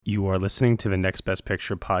You are listening to the Next Best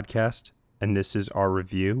Picture podcast, and this is our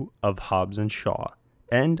review of Hobbs and Shaw,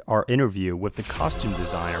 and our interview with the costume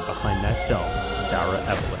designer behind that film, Sarah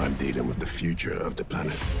Evelyn. I'm dealing with the future of the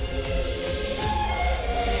planet.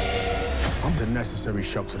 I'm the necessary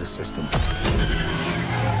shock to the system.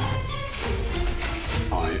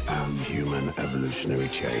 I am human evolutionary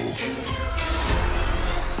change.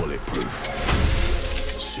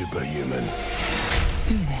 Bulletproof. Superhuman.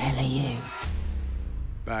 Who the hell are you?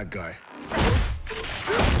 Bad guy.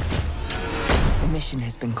 The mission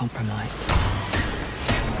has been compromised.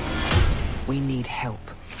 We need help.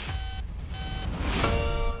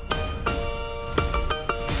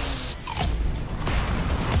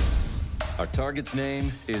 Our target's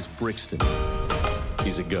name is Brixton.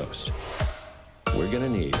 He's a ghost. We're gonna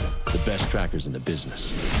need the best trackers in the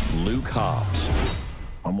business. Luke Hobbs.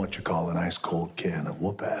 I'm what you call an ice-cold can of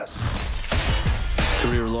whoop-ass.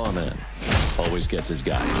 Career lawman. Always gets his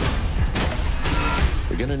guy.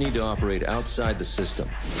 We're gonna need to operate outside the system.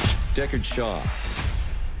 Deckard Shaw.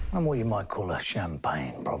 I'm what you might call a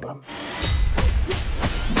champagne problem.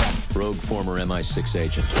 Rogue former MI6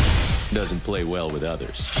 agent. Doesn't play well with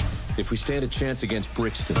others. If we stand a chance against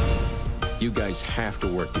Brixton, you guys have to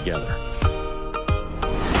work together.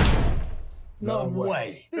 No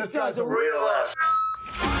way. This guy's a real ass.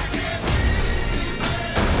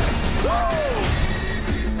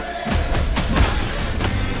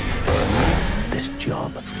 This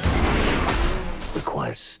job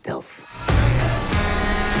requires stealth.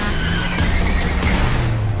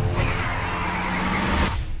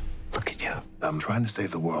 Look at you. I'm trying to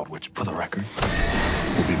save the world, which, for the record,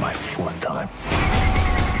 will be my fourth time.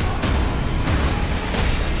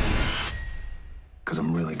 Because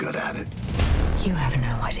I'm really good at it. You have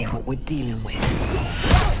no idea what we're dealing with.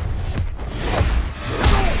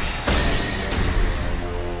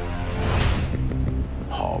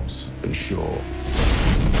 Hobbs and Shaw.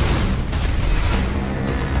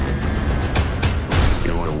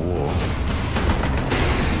 You want a war?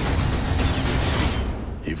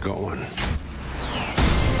 You've got one.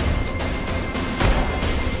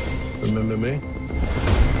 Remember me?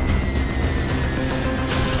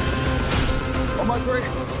 On my three.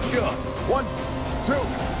 Sure. 1, 2,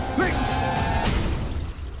 3.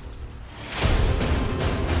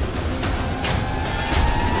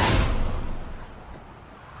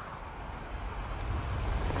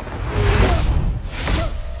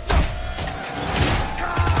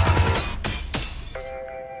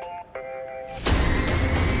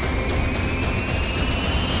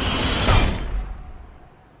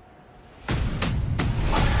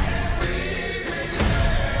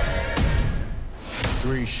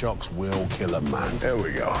 Three shocks will kill a man. There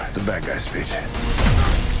we go. It's a bad guy speech.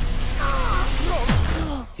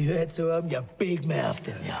 You had to open your big mouth,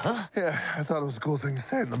 didn't you, huh? Yeah, I thought it was a cool thing to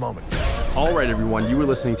say in the moment. All right, everyone, you were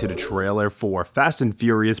listening to the trailer for Fast and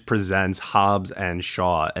Furious Presents Hobbs and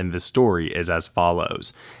Shaw, and the story is as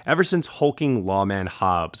follows. Ever since hulking lawman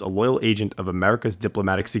Hobbs, a loyal agent of America's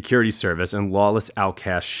diplomatic security service, and lawless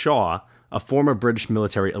outcast Shaw, a former British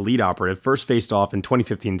military elite operative, first faced off in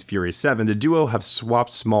 2015's Furious 7, the duo have swapped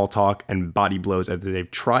small talk and body blows as they've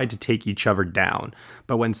tried to take each other down.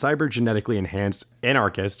 But when cybergenetically enhanced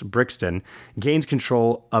anarchist Brixton gains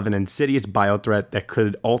control of an insidious biothreat that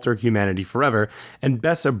could alter humanity forever, and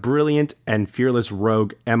bests a brilliant and fearless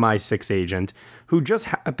rogue MI6 agent who just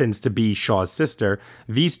happens to be Shaw's sister,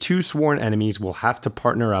 these two sworn enemies will have to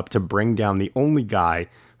partner up to bring down the only guy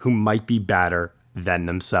who might be badder than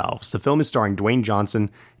themselves. The film is starring Dwayne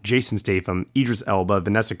Johnson, Jason Statham, Idris Elba,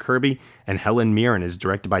 Vanessa Kirby, and Helen Mirren. Is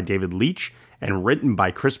directed by David Leitch and written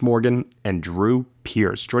by Chris Morgan and Drew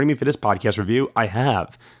Pierce. Joining me for this podcast review, I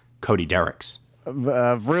have Cody Derricks.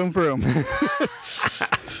 Vroom, vroom.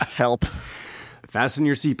 Help. Fasten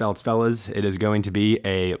your seatbelts, fellas. It is going to be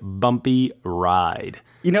a bumpy ride.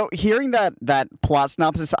 You know, hearing that plot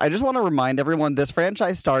synopsis, I just want to remind everyone this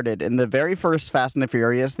franchise started in the very first Fast and the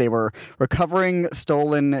Furious. They were recovering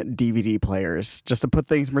stolen DVD players. Just to put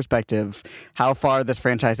things in perspective, how far this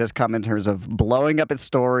franchise has come in terms of blowing up its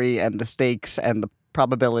story and the stakes and the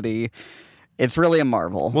probability. It's really a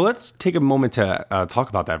marvel. Well, let's take a moment to talk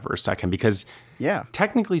about that for a second, because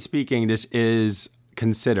technically speaking, this is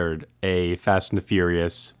considered a Fast and the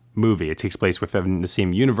Furious movie. It takes place within the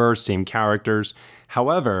same universe, same characters.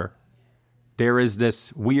 However, there is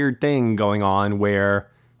this weird thing going on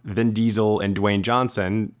where Vin Diesel and Dwayne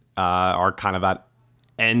Johnson are kind of at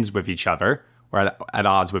ends with each other, or at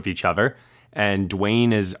odds with each other. And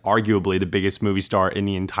Dwayne is arguably the biggest movie star in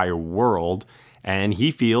the entire world. And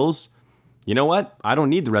he feels, you know what? I don't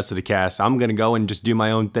need the rest of the cast. I'm going to go and just do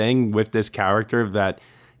my own thing with this character that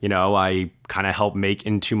I kind of helped make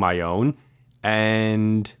into my own.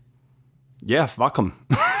 And yeah, fuck them.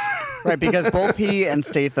 Right, because both he and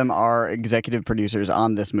Statham are executive producers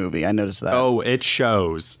on this movie. I noticed that. Oh, it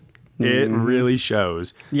shows. It really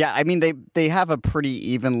shows. Yeah, I mean, they have a pretty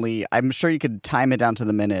evenly... I'm sure you could time it down to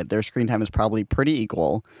the minute. Their screen time is probably pretty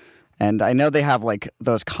equal. And I know they have, like,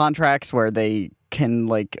 those contracts where they can,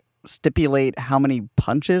 like, stipulate how many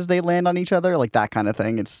punches they land on each other, like that kind of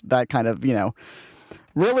thing. It's that kind of,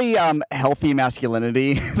 really healthy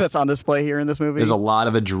masculinity that's on display here in this movie. There's a lot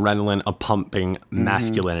of adrenaline, a pumping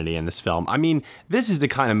masculinity in this film. I mean, this is the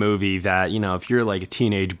kind of movie that, if you're like a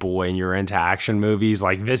teenage boy and you're into action movies,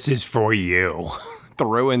 like this is for you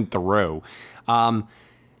through and through.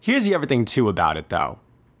 Here's the other thing too about it though.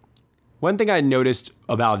 One thing I noticed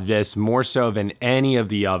about this more so than any of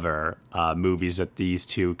the other movies that these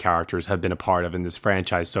two characters have been a part of in this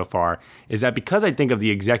franchise so far is that because I think of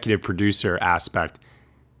the executive producer aspect,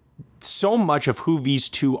 so much of who these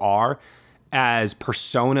two are as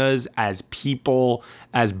personas, as people,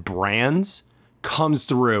 as brands comes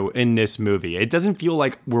through in this movie. It doesn't feel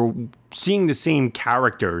like we're seeing the same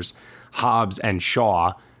characters, Hobbs and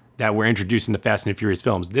Shaw, that were introduced in the Fast and the Furious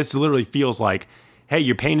films. This literally feels like, hey,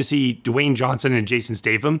 you're paying to see Dwayne Johnson and Jason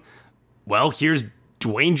Statham? Well, here's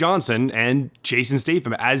Dwayne Johnson and Jason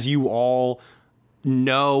Statham, as you all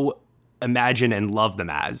know, imagine, and love them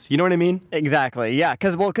as. You know what I mean? Exactly, yeah.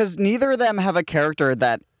 Because neither of them have a character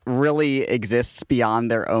that really exists beyond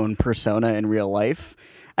their own persona in real life.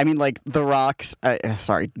 I mean, like,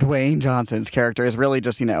 Dwayne Johnson's character is really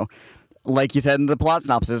just, like you said in the plot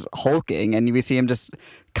synopsis, hulking, and we see him just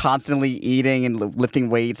constantly eating and lifting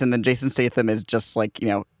weights, and then Jason Statham is just like,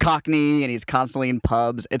 Cockney, and he's constantly in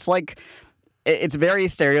pubs. It's like, it's very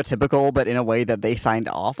stereotypical, but in a way that they signed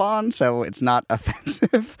off on, so it's not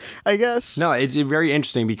offensive, I guess. No, it's very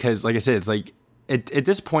interesting because, like I said, it's like, at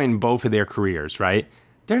this point in both of their careers, right,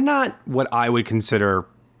 they're not what I would consider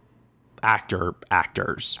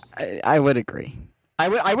actors. I would agree.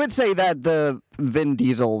 I would say that the Vin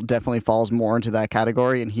Diesel definitely falls more into that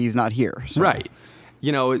category, and he's not here. So. Right.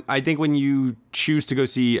 I think when you choose to go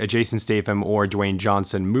see a Jason Statham or Dwayne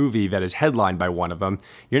Johnson movie that is headlined by one of them,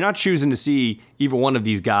 you're not choosing to see either one of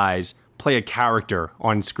these guys play a character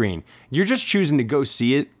on screen. You're just choosing to go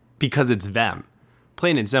see it because it's them.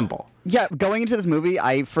 Plain and simple. Yeah, going into this movie,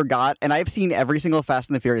 I forgot, and I've seen every single Fast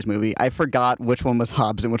and the Furious movie, I forgot which one was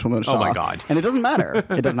Hobbs and which one was Shaw. Oh my God. And it doesn't matter.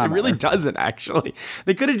 It does not matter. It really doesn't, actually.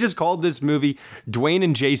 They could have just called this movie Dwayne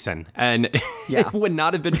and Jason, and it would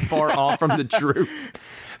not have been far off from the truth.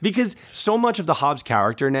 Because so much of the Hobbs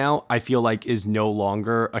character now, I feel like, is no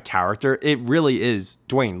longer a character. It really is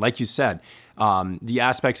Dwayne, like you said. The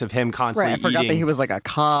aspects of him constantly eating. I forgot that he was like a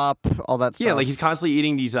cop, all that stuff. Yeah, like he's constantly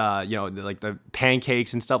eating these, like the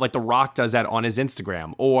pancakes and stuff. Like The Rock does that on his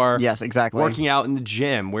Instagram. Or yes, exactly. Working out in the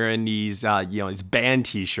gym, wearing these, these band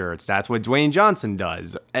T-shirts. That's what Dwayne Johnson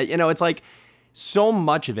does. It's like so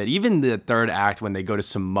much of it. Even the third act when they go to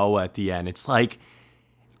Samoa at the end, it's like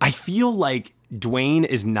I feel like Dwayne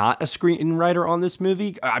is not a screenwriter on this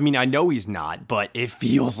movie. I mean, I know he's not, but it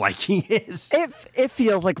feels like he is. It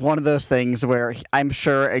feels like one of those things where I'm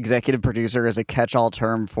sure executive producer is a catch-all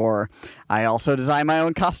term for I also design my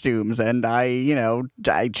own costumes and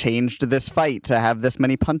I changed this fight to have this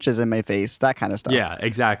many punches in my face, that kind of stuff. Yeah,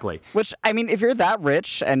 exactly. Which, I mean, if you're that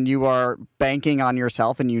rich and you are banking on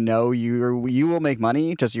yourself and you will make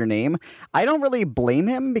money, just your name, I don't really blame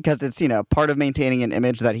him because it's, part of maintaining an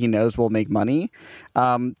image that he knows will make money.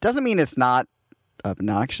 Doesn't mean it's not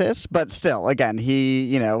obnoxious, but still, again,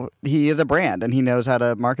 he is a brand and he knows how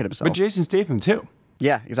to market himself. But Jason Statham too.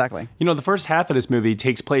 Yeah, exactly. The first half of this movie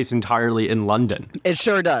takes place entirely in London. It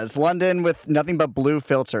sure does. London with nothing but blue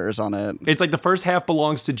filters on it. It's like the first half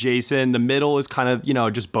belongs to Jason, the middle is kind of,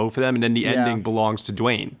 just both of them, and then the ending belongs to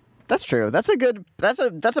Dwayne. That's true. That's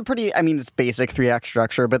a pretty, I mean, it's basic 3-act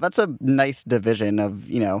structure, but that's a nice division of,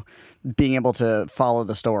 being able to follow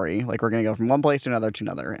the story. Like, we're going to go from one place to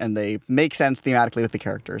another, and they make sense thematically with the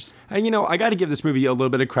characters. And, I got to give this movie a little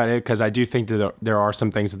bit of credit because I do think that there are some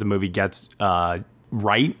things that the movie gets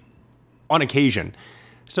right on occasion.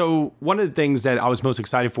 So one of the things that I was most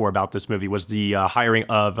excited for about this movie was the hiring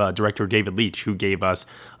of director David Leitch, who gave us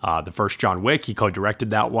the first John Wick. He co-directed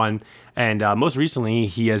that one. And most recently,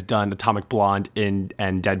 he has done Atomic Blonde and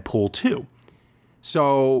Deadpool 2.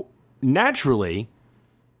 So naturally,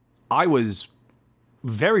 I was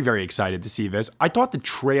very, very excited to see this. I thought the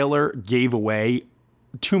trailer gave away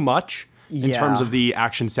too much in terms of the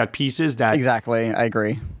action set pieces. That exactly, I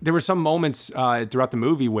agree. There were some moments throughout the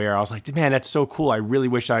movie where I was like, man, that's so cool. I really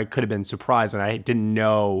wish I could have been surprised and I didn't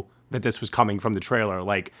know that this was coming from the trailer.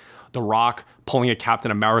 Like The Rock pulling a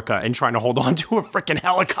Captain America and trying to hold on to a freaking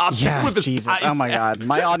helicopter with his Jesus. bicep. Oh my God.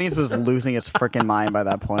 My audience was losing its freaking mind by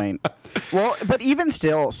that point. Well, but even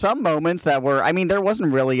still, some moments that were, I mean, there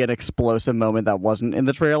wasn't really an explosive moment that wasn't in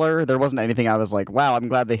the trailer. There wasn't anything I was like, wow, I'm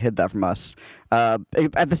glad they hid that from us. At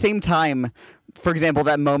the same time, for example,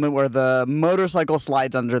 that moment where the motorcycle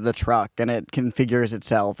slides under the truck and it configures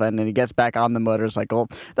itself and then he gets back on the motorcycle,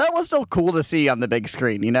 that was still cool to see on the big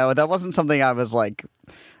screen. You know, that wasn't something I was like,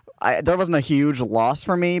 there wasn't a huge loss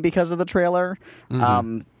for me because of the trailer.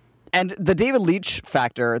 And the David Leitch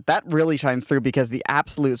factor, that really shines through because the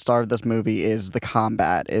absolute star of this movie is the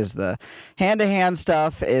combat, is the hand-to-hand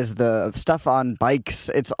stuff, is the stuff on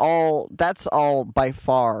bikes. That's all by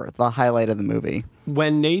far the highlight of the movie.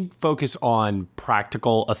 When they focus on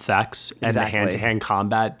practical effects and the hand-to-hand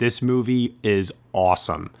combat, this movie is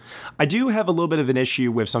awesome. I do have a little bit of an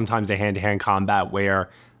issue with sometimes the hand-to-hand combat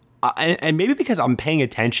where and maybe because I'm paying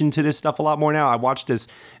attention to this stuff a lot more now. I watched this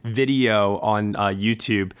video on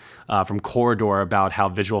YouTube from Corridor about how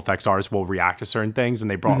visual effects artists will react to certain things,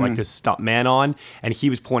 and they brought like this stuntman on, and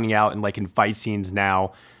he was pointing out in fight scenes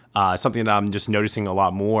now, something that I'm just noticing a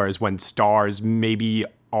lot more is when stars maybe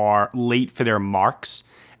are late for their marks,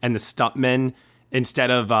 and the stuntmen,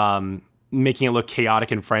 instead of making it look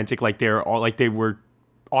chaotic and frantic, like they were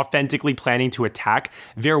authentically planning to attack,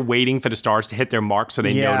 they're waiting for the stars to hit their mark so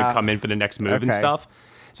they know to come in for the next move and stuff.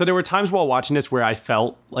 So there were times while watching this where I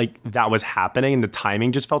felt like that was happening and the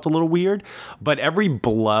timing just felt a little weird, but every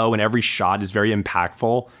blow and every shot is very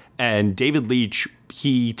impactful. And David Leitch,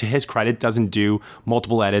 he, to his credit, doesn't do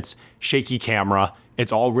multiple edits, shaky camera.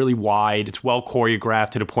 It's all really wide. It's well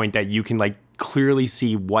choreographed to the point that you can clearly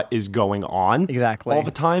see what is going on all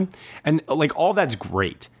the time. And all that's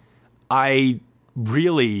great. I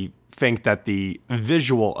really think that the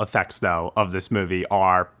visual effects, though, of this movie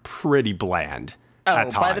are pretty bland at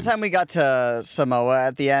times. By the time we got to Samoa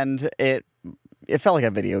at the end, it felt like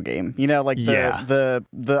a video game. You know,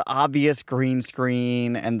 the obvious green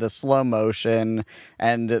screen and the slow motion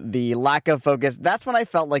and the lack of focus. That's when I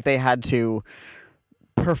felt like they had to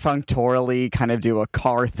perfunctorily kind of do a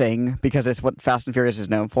car thing because it's what Fast and Furious is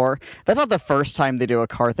known for. That's not the first time they do a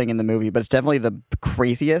car thing in the movie, but it's definitely the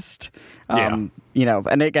craziest. You know,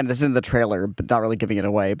 and again, this is in the trailer, but not really giving it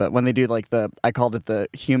away. But when they do I called it the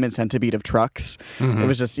human centipede of trucks. It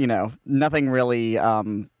was just, nothing really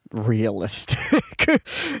realistic.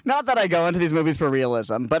 Not that I go into these movies for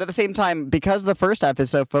realism, but at the same time, because the first half is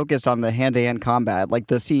so focused on the hand-to-hand combat, like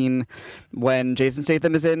the scene when Jason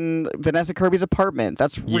Statham is in Vanessa Kirby's apartment,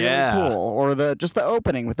 that's really cool. Or just the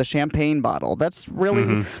opening with the champagne bottle, that's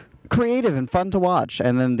really creative and fun to watch.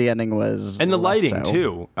 And then the ending was and the lighting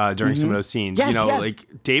too during some of those scenes.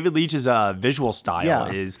 David Leitch's visual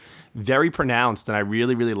style is very pronounced, and I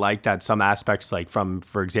really, really like that some aspects, from,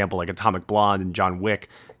 for example, Atomic Blonde and John Wick,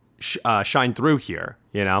 shine through here,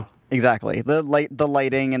 Exactly. The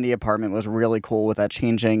lighting in the apartment was really cool with that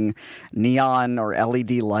changing neon or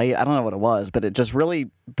LED light. I don't know what it was, but it just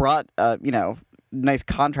really brought nice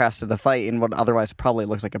contrast to the fight in what otherwise probably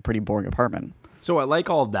looks like a pretty boring apartment. So I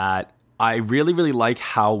like all of that. I really, really like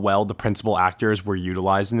how well the principal actors were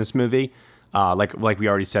utilized in this movie. Like we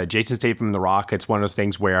already said, Jason Statham and The Rock, it's one of those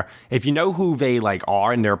things where if you know who they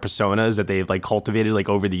are and their personas that they've cultivated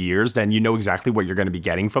over the years, then you know exactly what you're going to be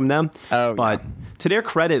getting from them. But to their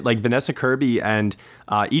credit, Vanessa Kirby and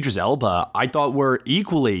Idris Elba, I thought were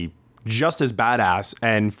equally just as badass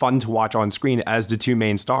and fun to watch on screen as the two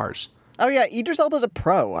main stars. Oh, yeah, Idris Elba's a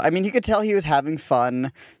pro. I mean, you could tell he was having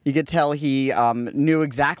fun. You could tell he knew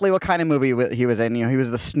exactly what kind of movie he was in. He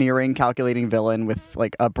was the sneering, calculating villain with,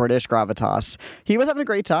 a British gravitas. He was having a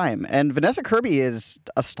great time. And Vanessa Kirby is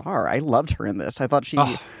a star. I loved her in this. I thought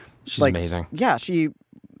she's amazing. Yeah, she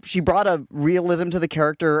brought a realism to the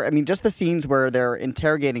character. I mean, just the scenes where they're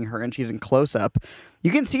interrogating her and she's in close-up, you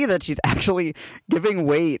can see that she's actually giving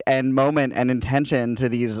weight and moment and intention to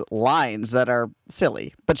these lines that are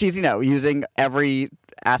silly. But she's, using every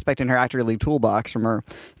aspect in her actorly toolbox, from her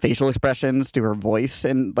facial expressions to her voice.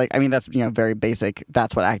 And, that's, very basic.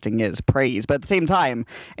 That's what acting is, praise. But at the same time,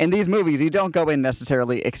 in these movies, you don't go in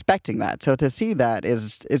necessarily expecting that. So to see that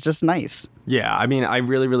is just nice. Yeah, I mean, I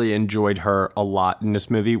really, really enjoyed her a lot in this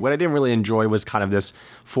movie. What I didn't really enjoy was kind of this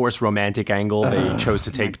forced romantic angle they chose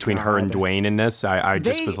to take between her and Dwayne in this. I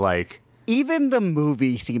just was like... Even the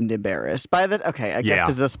movie seemed embarrassed. I guess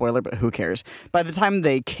this is a spoiler, but who cares? By the time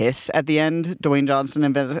they kiss at the end, Dwayne Johnson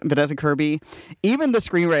and Vanessa Kirby, even the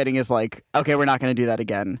screenwriting is okay, we're not going to do that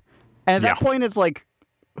again. And at that point, it's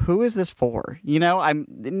who is this for?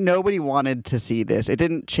 Nobody wanted to see this. It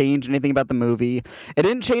didn't change anything about the movie. It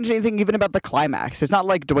didn't change anything even about the climax. It's not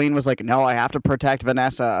like Dwayne was like, no, I have to protect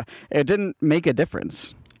Vanessa. It didn't make a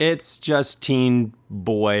difference. It's just teen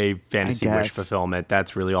boy fantasy wish fulfillment.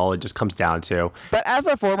 That's really all it just comes down to. But as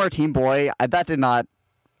a former teen boy, that did not,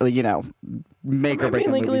 make or break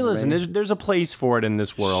the movie. Listen, there's a place for it in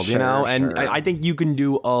this world, Sure. And I think you can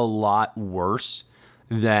do a lot worse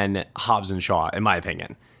than Hobbs and Shaw, in my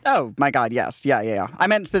opinion. Oh my God, yes, yeah. I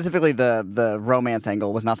meant specifically the romance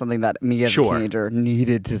angle was not something that me as a teenager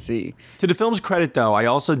needed to see. To the film's credit, though, I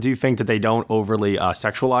also do think that they don't overly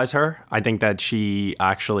sexualize her. I think that she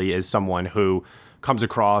actually is someone who comes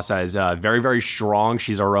across as very, very strong.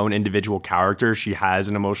 She's her own individual character. She has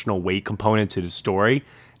an emotional weight component to the story.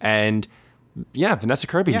 And yeah, Vanessa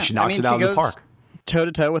Kirby, she knocks it out in the park.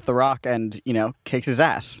 Toe-to-toe with The Rock and, kicks his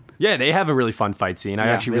ass. Yeah, they have a really fun fight scene. I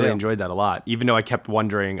actually really enjoyed that a lot. Even though I kept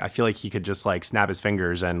wondering, I feel like he could just snap his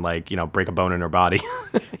fingers and break a bone in her body.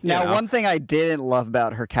 Now, one thing I didn't love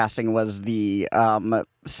about her casting was the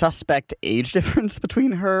suspect age difference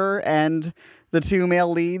between her and the two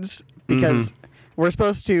male leads. Because we're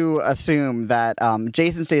supposed to assume that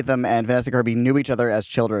Jason Statham and Vanessa Kirby knew each other as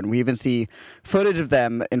children. We even see footage of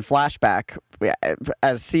them in flashback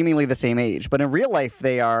as seemingly the same age. But in real life,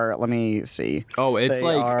 they are, let me see. Oh, it's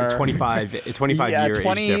a 25 year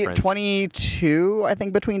age difference. 22, I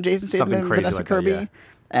think, between Jason Statham and Vanessa Kirby. That, yeah.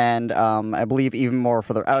 And I believe even more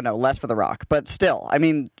for less for The Rock. But still,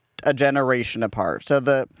 a generation apart. So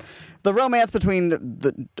the romance between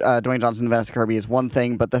Dwayne Johnson and Vanessa Kirby is one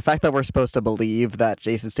thing, but the fact that we're supposed to believe that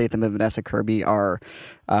Jason Statham and Vanessa Kirby are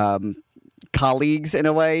colleagues in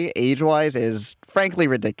a way, age-wise, is frankly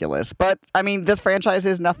ridiculous. But, this franchise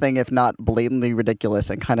is nothing if not blatantly ridiculous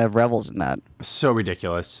and kind of revels in that. So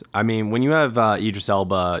ridiculous. When you have Idris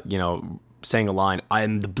Elba, saying a line,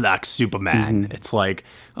 "I'm the Black Superman," it's like,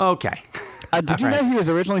 okay. Did you know he was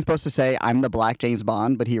originally supposed to say, "I'm the Black James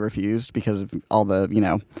Bond," but he refused because of all the,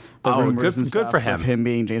 rumors and stuff good for him. Of him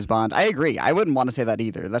being James Bond. I agree. I wouldn't want to say that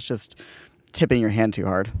either. That's just tipping your hand too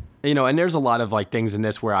hard. And there's a lot of things in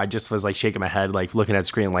this where I just was shaking my head, looking at the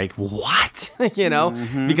screen, what?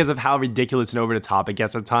 Because of how ridiculous and over the top it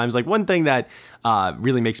gets at times. One thing that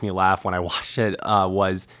really makes me laugh when I watched it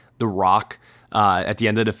was The Rock. At the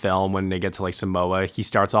end of the film, when they get to Samoa, he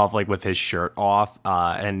starts off with his shirt off,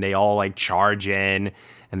 and they all charge in,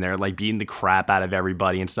 and they're beating the crap out of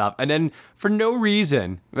everybody and stuff. And then for no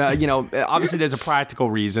reason, obviously there's a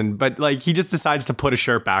practical reason, but he just decides to put a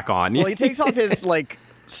shirt back on. Well, he takes off his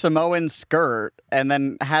Samoan skirt and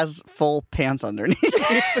then has full pants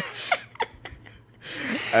underneath.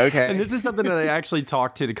 Okay. And this is something that I actually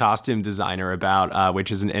talked to the costume designer about, which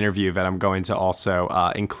is an interview that I'm going to also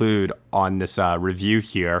include on this review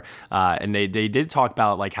here. And they did talk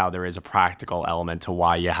about how there is a practical element to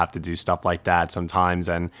why you have to do stuff like that sometimes.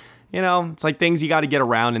 And, it's things you got to get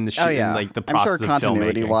around in the shoot, the process of filmmaking. I'm sure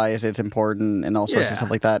continuity-wise, it's important and all sorts of stuff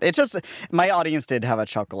like that. It's just, my audience did have a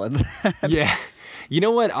chuckle at that. Yeah. You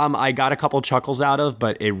know what I got a couple chuckles out of,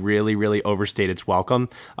 but it really, really overstayed its welcome.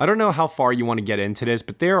 I don't know how far you want to get into this,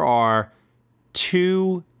 but there are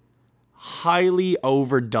two highly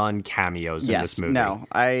overdone cameos in this movie.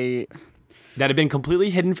 That have been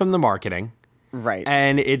completely hidden from the marketing. Right.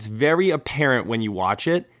 And it's very apparent when you watch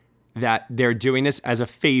it that they're doing this as a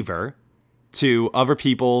favor to other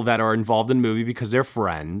people that are involved in the movie because they're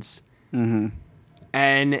friends. Mm-hmm.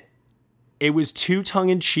 And it was too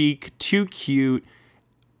tongue-in-cheek, too cute,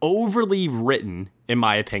 overly written, in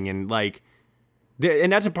my opinion.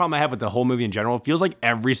 And that's a problem I have with the whole movie in general. It feels like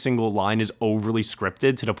every single line is overly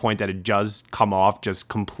scripted to the point that it does come off just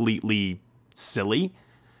completely silly.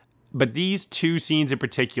 But these two scenes in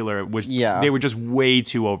particular, they were just way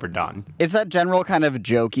too overdone. It's that general kind of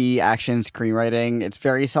jokey action screenwriting. It's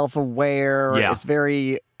very self-aware. Yeah. It's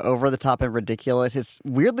very over the top and ridiculous. It's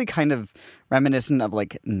weirdly kind of reminiscent of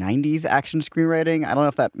 90s action screenwriting. I don't know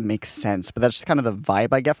if that makes sense, but that's just kind of the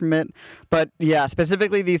vibe I get from it. But yeah,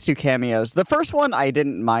 specifically these two cameos. The first one I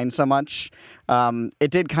didn't mind so much. It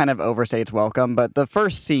did kind of overstay its welcome, but the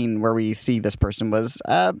first scene where we see this person was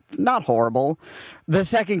not horrible. The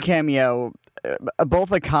second cameo,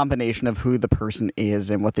 both a combination of who the person is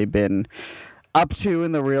and what they've been up to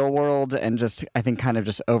in the real world, and just, I think, kind of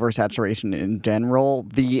just oversaturation in general.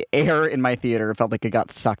 The air in my theater felt like it got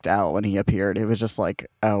sucked out when he appeared. It was just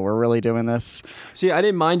oh, we're really doing this? See, I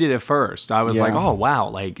didn't mind it at first. I was oh,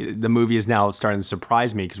 wow, the movie is now starting to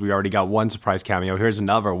surprise me because we already got one surprise cameo. Here's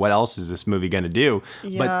another. What else is this movie going to do?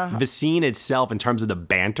 Yeah. But the scene itself, in terms of the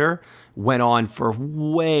banter, went on for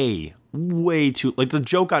way too... the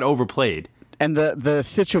joke got overplayed. And the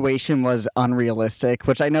situation was unrealistic,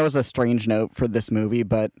 which I know is a strange note for this movie,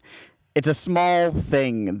 but it's a small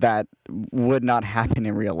thing that would not happen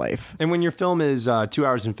in real life. And when your film is 2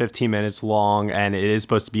 hours and 15 minutes long and it is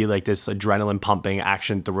supposed to be like this adrenaline pumping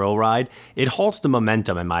action thrill ride, it halts the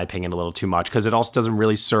momentum, in my opinion, a little too much because it also doesn't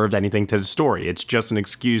really serve anything to the story. It's just an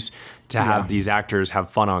excuse to have these actors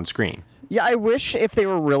have fun on screen. Yeah, I wish if they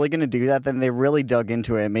were really going to do that, then they really dug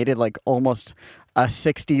into it and made it like almost a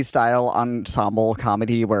 60s style ensemble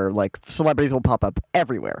comedy where like celebrities will pop up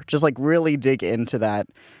everywhere. Just like really dig into that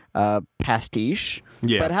pastiche.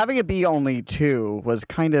 Yeah. But having it be only 2 was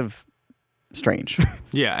kind of strange.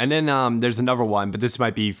 Yeah, and then there's another one, but this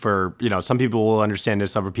might be for, some people will understand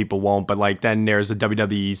this, other people won't, but like then there's a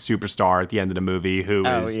WWE superstar at the end of the movie who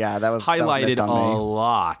is highlighted a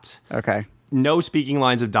lot. Okay. No speaking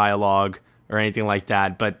lines of dialogue or anything like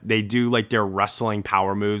that, but they do like their wrestling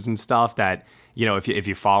power moves and stuff that, if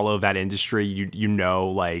you follow that industry, you know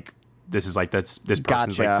like this is like this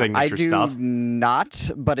person's like signature stuff. I do not,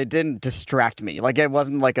 but it didn't distract me. Like it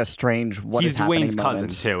wasn't like a strange He's Dwayne's cousin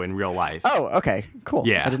too in real life. Oh, okay, cool.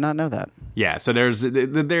 Yeah, I did not know that. Yeah, so there's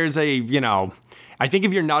a I think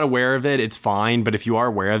if you're not aware of it, it's fine, but if you are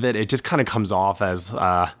aware of it, it just kind of comes off as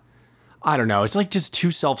I don't know. It's like just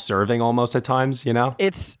too self-serving almost at times, It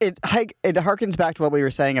harkens back to what we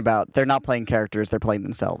were saying about they're not playing characters, they're playing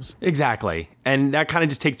themselves. Exactly. And that kind of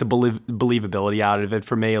just takes the believability out of it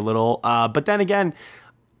for me a little. But then again,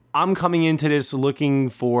 I'm coming into this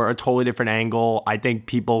looking for a totally different angle. I think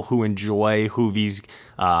people who enjoy who these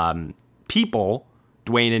people,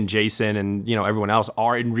 Dwayne and Jason and, everyone else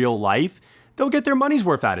are in real life, they'll get their money's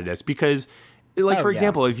worth out of this because, for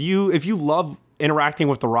example, if you love interacting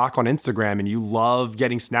with The Rock on Instagram and you love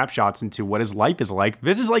getting snapshots into what his life is like,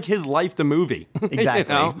 this is like his life, the movie.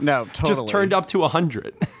 Exactly. No, totally. Just turned up to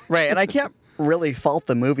 100. Right. And I can't really fault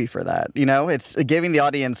the movie for that. It's giving the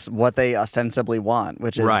audience what they ostensibly want,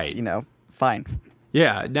 which is, fine.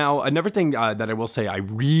 Yeah. Now, another thing that I will say I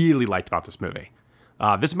really liked about this movie,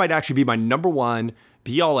 this might actually be my number one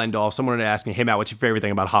be-all, end-all. If someone were to ask me, hey, Matt, what's your favorite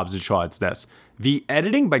thing about Hobbs and Shaw? It's this. The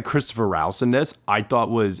editing by Christopher Rouse in this, I thought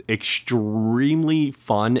was extremely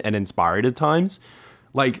fun and inspired at times.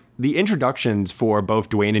 Like, the introductions for both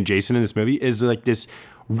Dwayne and Jason in this movie is like this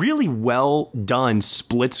really well done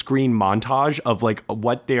split screen montage of like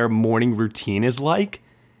what their morning routine is like.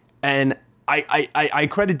 And I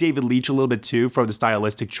credit David Leitch a little bit too for the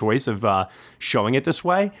stylistic choice of showing it this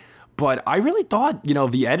way. But I really thought,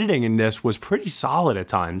 the editing in this was pretty solid at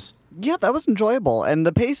times. Yeah, that was enjoyable. And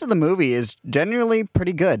the pace of the movie is genuinely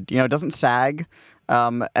pretty good. It doesn't sag.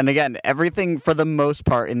 And again, everything for the most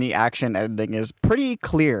part in the action editing is pretty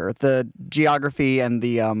clear. The geography and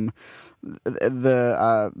the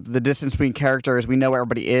distance between characters, we know where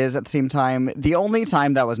everybody is at the same time. The only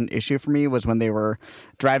time that was an issue for me was when they were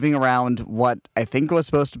driving around what I think was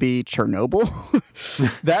supposed to be Chernobyl.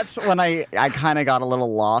 That's when I kind of got a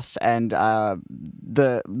little lost, and the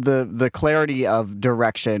clarity of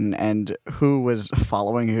direction and who was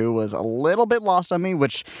following who was a little bit lost on me,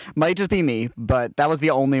 which might just be me, but that was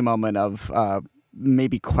the only moment of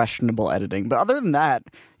maybe questionable editing. But other than that,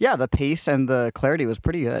 yeah, the pace and the clarity was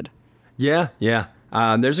pretty good. Yeah.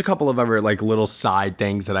 There's a couple of other like little side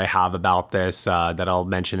things that I have about this that I'll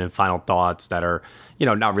mention in final thoughts that are,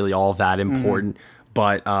 not really all that important.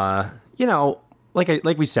 But,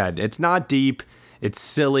 like we said, it's not deep. It's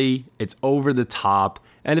silly. It's over the top.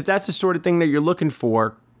 And if that's the sort of thing that you're looking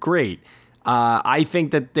for, great. I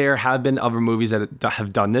think that there have been other movies that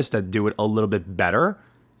have done this that do it a little bit better.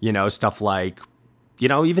 Stuff like,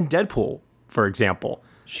 even Deadpool, for example.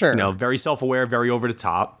 Sure. Very self-aware, very over the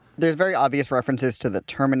top. There's very obvious references to the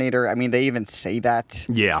Terminator. I mean, they even say that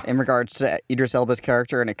in regards to Idris Elba's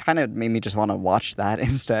character, and it kind of made me just want to watch that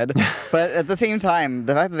instead. But at the same time,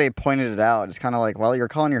 the fact that they pointed it out, it's kind of like, well, you're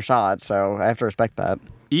calling your shot, so I have to respect that.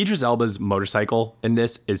 Idris Elba's motorcycle in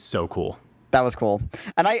this is so cool. That was cool.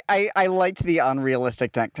 And I liked the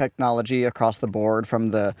unrealistic technology across the board,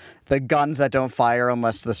 from the guns that don't fire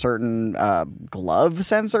unless the certain glove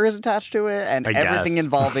sensor is attached to it, and everything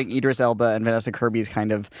involving Idris Elba and Vanessa Kirby's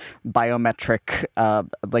kind of biometric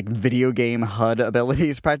like video game HUD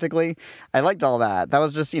abilities practically. I liked all that. That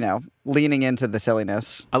was just, leaning into the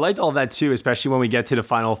silliness. I liked all that too, especially when we get to the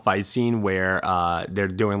final fight scene where they're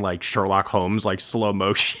doing like Sherlock Holmes, like slow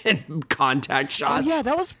motion contact shots. Oh yeah,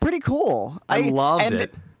 that was pretty cool. I loved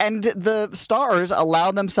it. And the stars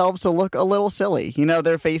allowed themselves to look a little silly. You know,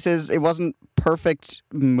 their faces, it wasn't perfect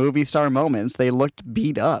movie star moments. They looked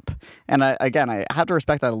beat up. And I have to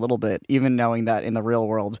respect that a little bit, even knowing that in the real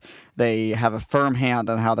world, they have a firm hand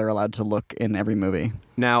on how they're allowed to look in every movie.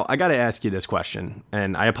 Now, I got to ask you this question,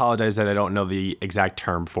 and I apologize that I don't know the exact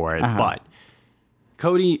term for it, but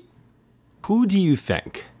Cody, who do you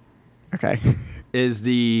think is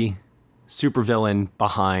the supervillain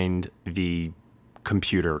behind the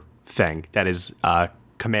computer thing that is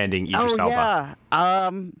commanding Idris Elba?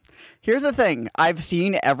 Here's the thing. I've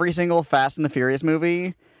seen every single Fast and the Furious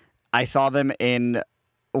movie. I saw them in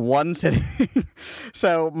one sitting.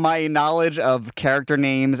 So my knowledge of character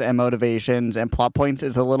names and motivations and plot points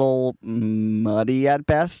is a little muddy at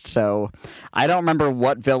best. So I don't remember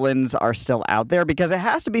what villains are still out there, because it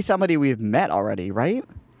has to be somebody we've met already, right?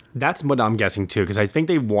 That's what I'm guessing too, because I think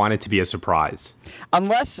they want it to be a surprise.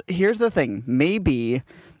 Unless, here's the thing, maybe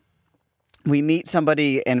we meet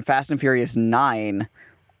somebody in Fast and Furious 9,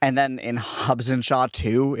 and then in Hobbs and Shaw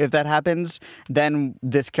 2, if that happens, then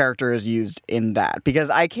this character is used in that. Because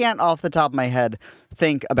I can't, off the top of my head,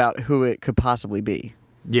 think about who it could possibly be.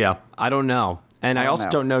 Yeah, I don't know. And I also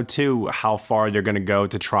don't know, too, how far they're going to go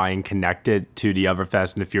to try and connect it to the other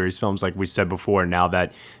Fast and the Furious films, like we said before, now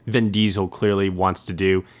that Vin Diesel clearly wants to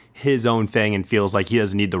do his own thing and feels like he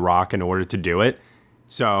doesn't need The Rock in order to do it.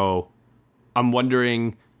 So I'm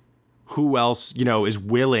wondering who else, is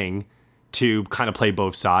willing to kind of play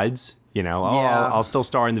both sides. I'll still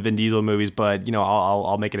star in the Vin Diesel movies, but,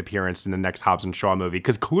 I'll make an appearance in the next Hobbs and Shaw movie,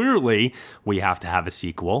 because clearly we have to have a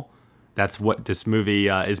sequel. That's what this movie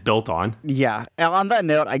is built on. Yeah. And on that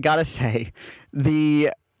note, I gotta say,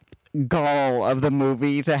 the goal of the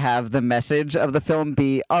movie to have the message of the film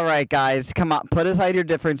be, all right, guys, come on, put aside your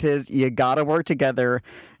differences. You gotta work together,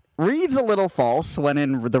 reads a little false when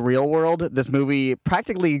in the real world, this movie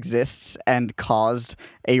practically exists and caused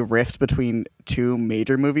a rift between two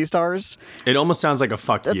major movie stars. It almost sounds like a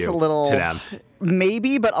fuck you to them.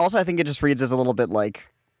 Maybe, but also I think it just reads as a little bit like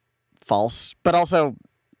false. But also,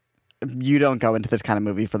 you don't go into this kind of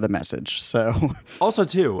movie for the message, so. Also,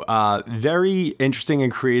 too, very interesting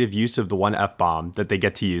and creative use of the one F-bomb that they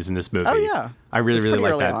get to use in this movie. Oh, yeah. I really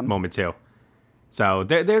like that moment, too. So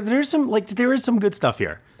there is some good stuff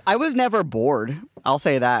here. I was never bored. I'll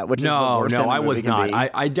say that. Which no, is I was not.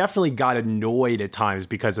 I definitely got annoyed at times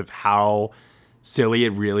because of how silly it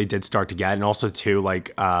really did start to get, and also too,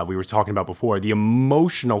 like we were talking about before, the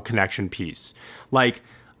emotional connection piece. Like,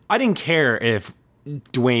 I didn't care if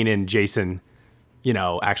Dwayne and Jason,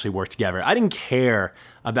 actually worked together. I didn't care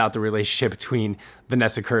about the relationship between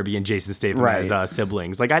Vanessa Kirby and Jason Statham as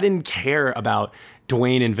siblings. Like, I didn't care about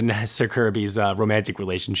Dwayne and Vanessa Kirby's romantic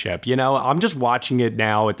relationship. I'm just watching it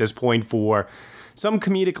now at this point for some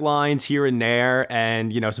comedic lines here and there,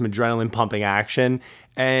 and some adrenaline pumping action.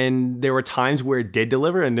 And there were times where it did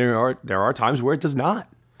deliver, and there are times where it does not.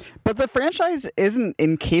 But the franchise isn't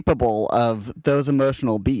incapable of those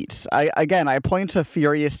emotional beats. I point to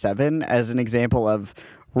Furious 7 as an example of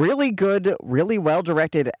really good, really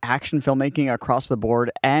well-directed action filmmaking across the board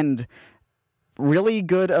and really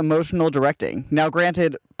good emotional directing. Now,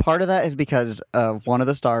 granted, part of that is because one of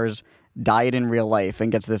the stars died in real life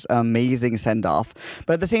and gets this amazing send-off.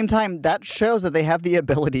 But at the same time, that shows that they have the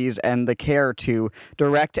abilities and the care to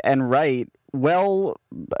direct and write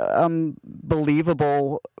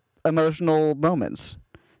believable emotional moments.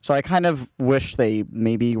 So I kind of wish they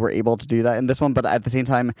maybe were able to do that in this one, but at the same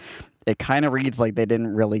time, it kind of reads like they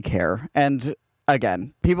didn't really care. And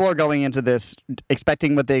again, people are going into this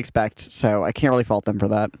expecting what they expect, so I can't really fault them for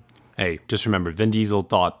that. Hey, just remember, Vin Diesel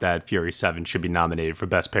thought that Fury 7 should be nominated for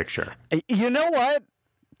Best Picture. You know what?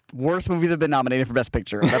 Worst movies have been nominated for Best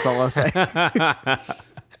Picture. That's all I'll say.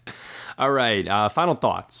 All right, final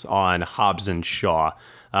thoughts on Hobbs and Shaw.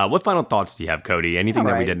 What final thoughts do you have, Cody? Anything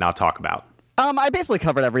that we did not talk about? I basically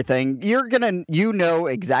covered everything. You know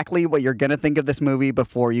exactly what you're gonna think of this movie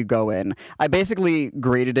before you go in. I basically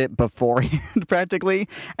graded it beforehand, practically,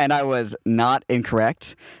 and I was not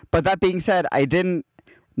incorrect. But that being said, I didn't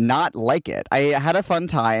not like it. I had a fun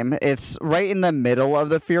time. It's right in the middle of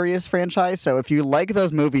the Furious franchise, so if you like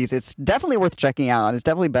those movies, it's definitely worth checking out. It's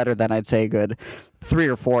definitely better than, I'd say, a good 3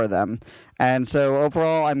 or 4 of them. And so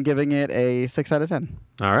overall, I'm giving it a 6 out of 10.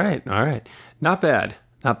 All right. Not bad,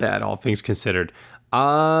 all things considered.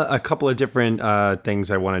 A couple of different things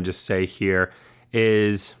I want to just say here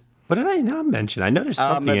is, what did I not mention? I know there's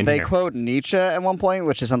something in here. They quote Nietzsche at one point,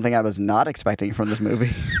 which is something I was not expecting from this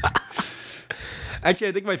movie. Actually,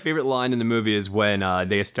 I think my favorite line in the movie is when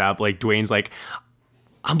they establish, like, Dwayne's like,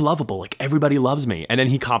 I'm lovable. Like, everybody loves me. And then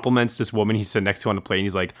he compliments this woman he's sitting next to on the plane.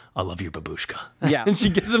 He's like, I love your babushka. Yeah. And she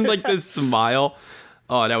gives him like this smile.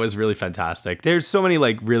 Oh, that was really fantastic. There's so many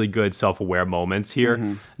like really good self-aware moments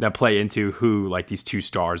here that play into who like these two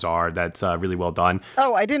stars are. That's really well done.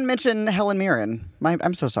 Oh, I didn't mention Helen Mirren.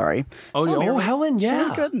 I'm so sorry. Helen, yeah. She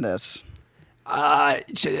was good in this.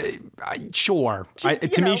 Sure.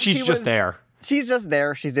 To me, she's just there. She's just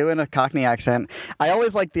there. She's doing a Cockney accent. I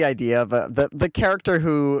always like the idea of the character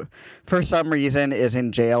who, for some reason, is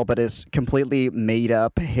in jail but is completely made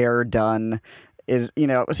up, hair done, is,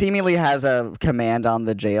 seemingly has a command on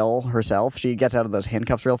the jail herself. She gets out of those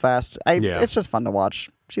handcuffs real fast. It's just fun to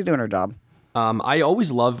watch. She's doing her job. I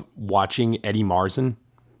always love watching Eddie Marsan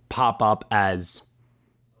pop up as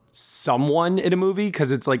someone in a movie,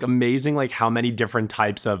 because it's like amazing like how many different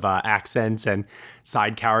types of accents and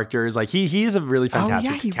side characters. Like he is a really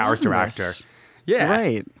fantastic character actor. Yeah.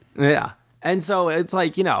 Right. Yeah. And so it's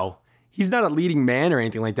like, he's not a leading man or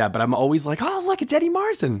anything like that, but I'm always like, oh, look, it's Eddie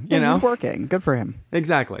Marsan. He's working. Good for him.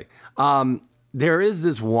 Exactly. There is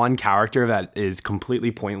this one character that is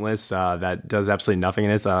completely pointless, that does absolutely nothing,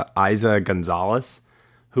 and it's Isa Gonzalez,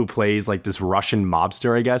 who plays like this Russian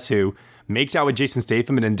mobster, I guess, who makes out with Jason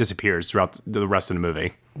Statham and then disappears throughout the rest of the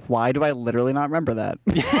movie. Why do I literally not remember that?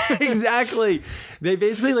 Exactly. They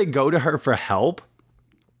basically like go to her for help,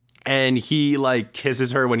 and he like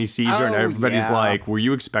kisses her when he sees her, and everybody's like, were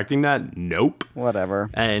you expecting that? Nope. Whatever.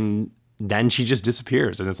 And then she just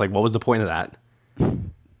disappears, and it's like, what was the point of that?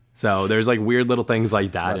 So there's like weird little things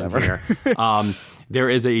like that in here. There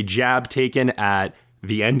is a jab taken at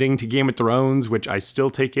the ending to Game of Thrones, which I still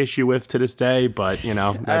take issue with to this day, but,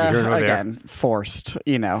 neither here nor there. Again, forced.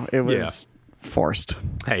 It was forced.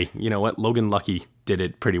 Hey, you know what? Logan Lucky did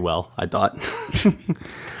it pretty well, I thought.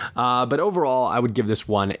 But overall, I would give this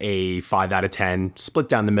one a 5 out of 10. Split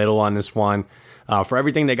down the middle on this one. For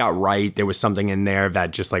everything they got right, there was something in there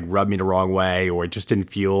that just like rubbed me the wrong way, or it just didn't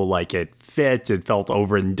feel like it fit. It felt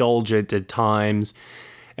overindulgent at times,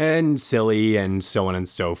 and silly, and so on and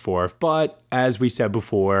so forth. But as we said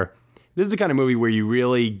before, this is the kind of movie where you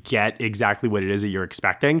really get exactly what it is that you're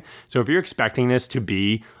expecting. So if you're expecting this to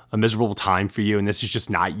be a miserable time for you, and this is just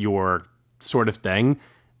not your sort of thing,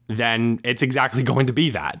 then it's exactly going to be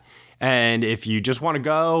that. And if you just want to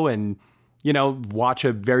go and, watch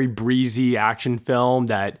a very breezy action film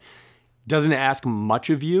that doesn't ask much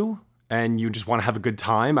of you, and you just want to have a good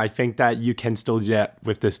time, I think that you can still get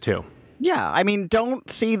with this too. Yeah, I mean, don't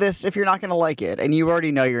see this if you're not going to like it, and you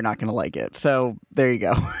already know you're not going to like it. So there you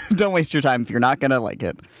go. Don't waste your time if you're not going to like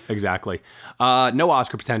it. Exactly. No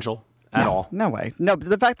Oscar potential at all. No way. No, but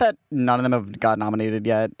the fact that none of them have got nominated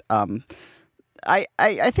yet, I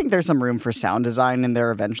think there's some room for sound design in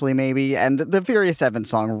there eventually, maybe. And the Furious 7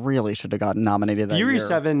 song really should have gotten nominated that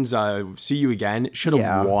Furious year. 7's See You Again should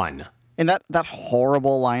have won. And that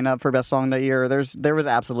horrible lineup for Best Song that year, there was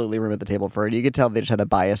absolutely room at the table for it. You could tell they just had a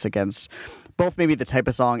bias against both maybe the type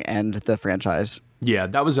of song and the franchise. Yeah,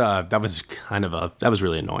 that was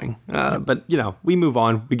really annoying. But we move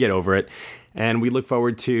on, we get over it, and we look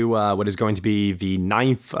forward to what is going to be the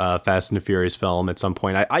 9th Fast and the Furious film at some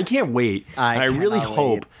point. I can't wait. I really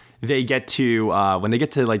hope they get to when they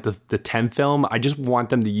get to like the 10th film. I just want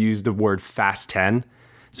them to use the word Fast 10,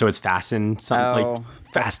 so it's fasten something like.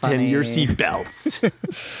 Fasten your seatbelts.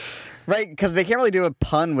 Right, because they can't really do a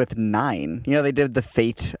pun with 9. They did the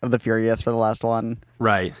Fate of the Furious for the last one.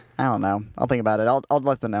 Right. I don't know. I'll think about it. I'll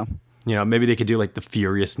let them know. Maybe they could do like the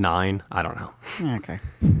Furious 9. I don't know. Okay.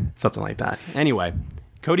 Something like that. Anyway,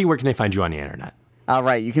 Cody, where can they find you on the internet? All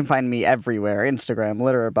right, you can find me everywhere. Instagram,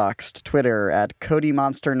 Letterboxd, Twitter at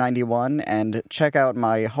CodyMonster91, and check out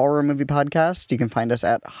my horror movie podcast. You can find us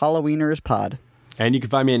at Halloweeners Pod. And you can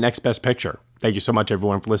find me at Next Best Picture. Thank you so much,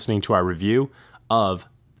 everyone, for listening to our review of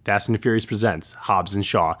Fast and the Furious Presents Hobbs and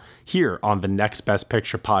Shaw here on the Next Best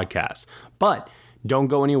Picture podcast. But don't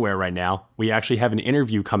go anywhere right now. We actually have an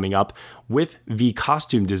interview coming up with the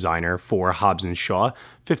costume designer for Hobbs and Shaw.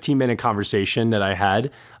 15-minute conversation that I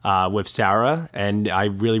had with Sarah, and I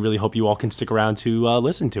really, really hope you all can stick around to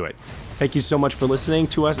listen to it. Thank you so much for listening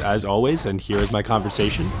to us, as always, and here is my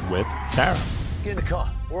conversation with Sarah. Get in the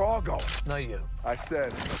car. We're all going. Not you. I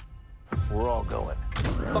said we're all going.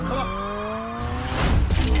 Oh, come on.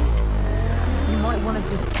 You might want to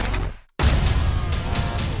just...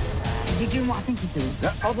 Is he doing what I think he's doing?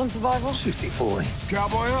 Yeah. I was on survival. 60-40.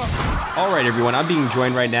 Cowboy up. All right, everyone. I'm being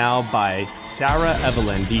joined right now by Sarah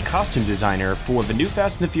Evelyn, the costume designer for the new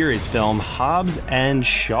Fast and the Furious film, Hobbs and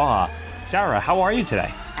Shaw. Sarah, how are you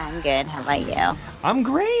today? I'm good. How about you? I'm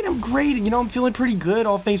great. I'm feeling pretty good,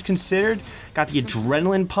 all things considered. Got the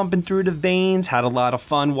adrenaline pumping through the veins. Had a lot of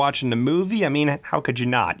fun watching the movie. I mean, how could you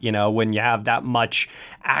not? When you have that much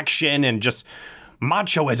action and just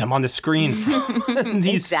machoism on the screen from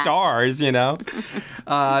these stars,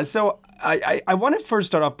 So I want to first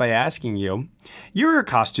start off by asking you, you're a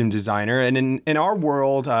costume designer, and in our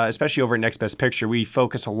world, especially over at Next Best Picture, we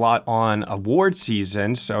focus a lot on award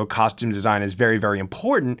season, so costume design is very, very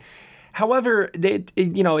important. However, it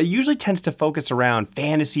usually tends to focus around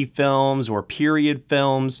fantasy films or period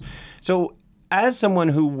films. So as someone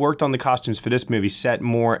who worked on the costumes for this movie set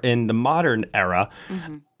more in the modern era,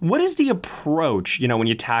 what is the approach, when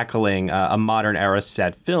you're tackling a modern era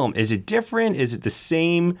set film? Is it different? Is it the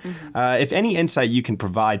same? If any insight you can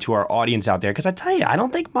provide to our audience out there, because I tell you, I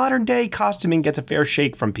don't think modern day costuming gets a fair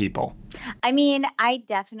shake from people. I mean, I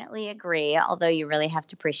definitely agree, although you really have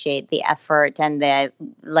to appreciate the effort and the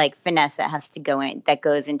finesse that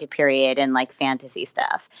goes into period and fantasy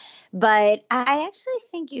stuff. But I actually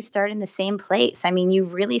think you start in the same place. I mean, you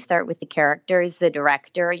really start with the characters, the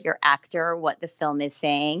director, your actor, what the film is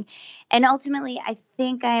saying. And ultimately, I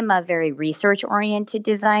think I'm a very research-oriented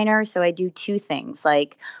designer. So I do two things.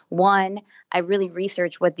 One, I really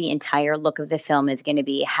research what the entire look of the film is going to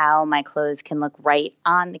be, how my clothes can look right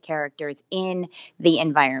on the characters in the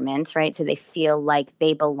environments, right? So they feel like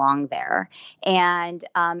they belong there. And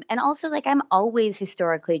also, I'm always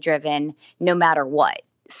historically driven no matter what.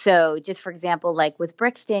 So just for example, with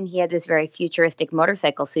Brixton, he had this very futuristic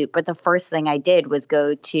motorcycle suit, but the first thing I did was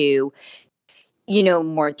go to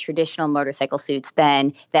more traditional motorcycle suits,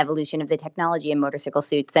 than the evolution of the technology in motorcycle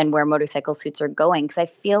suits, than where motorcycle suits are going. Because I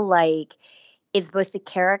feel like it's both the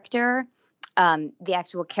character, the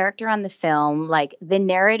actual character on the film, the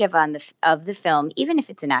narrative of the film, even if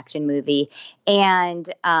it's an action movie, and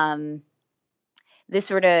the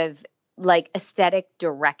sort of aesthetic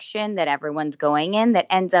direction that everyone's going in that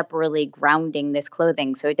ends up really grounding this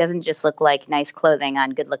clothing. So it doesn't just look like nice clothing on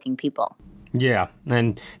good looking people. Yeah,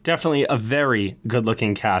 and definitely a very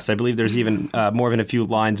good-looking cast. I believe there's even more than a few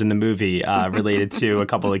lines in the movie related to a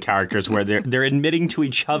couple of characters where they're admitting to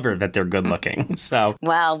each other that they're good-looking. So,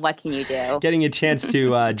 well, what can you do? Getting a chance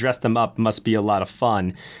to dress them up must be a lot of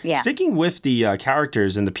fun. Yeah. Sticking with the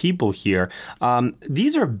characters and the people here,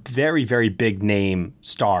 these are very, very big-name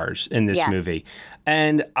stars in this movie.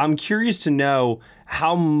 And I'm curious to know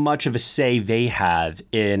how much of a say they have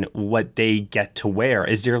in what they get to wear.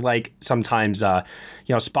 Is there sometimes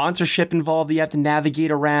sponsorship involved that you have to navigate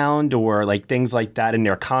around, or things like that in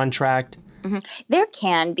their contract? Mm-hmm. There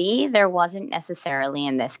can be. There wasn't necessarily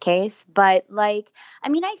in this case, but I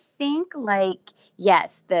think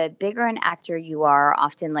yes, the bigger an actor you are,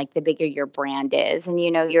 often the bigger your brand is, and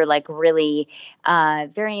you're really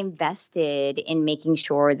very invested in making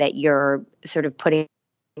sure that you're sort of putting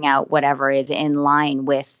out whatever is in line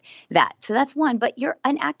with that. So that's one, but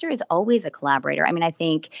an actor is always a collaborator. I mean, I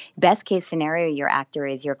think best case scenario, your actor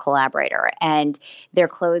is your collaborator, and their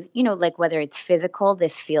clothes, whether it's physical,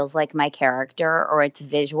 this feels like my character, or it's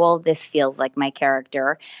visual, this feels like my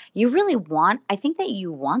character. I think that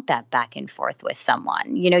you want that back and forth with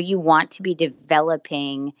someone. You want to be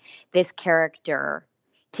developing this character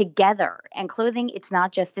together, and clothing, it's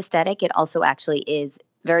not just aesthetic. It also actually is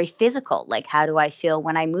very physical. How do I feel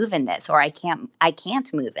when I move in this, or I can't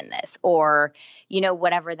move in this, or,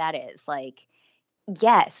 whatever that is.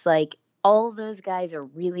 Yes, all those guys are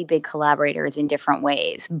really big collaborators in different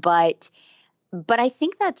ways, but I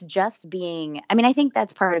think that's just I think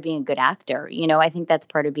that's part of being a good actor. I think that's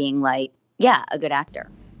part of being a good actor.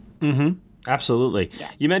 Mm-hmm. Absolutely. Yeah.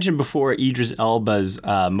 You mentioned before Idris Elba's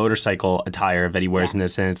motorcycle attire that he wears in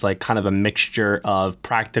this, and it's kind of a mixture of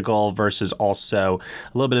practical versus also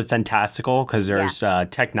a little bit of fantastical, because there's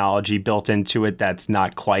technology built into it that's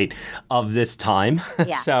not quite of this time.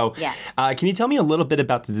 Yeah. So can you tell me a little bit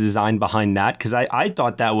about the design behind that? Because I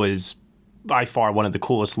thought that was by far one of the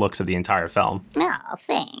coolest looks of the entire film. Oh,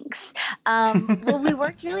 thanks. Well, we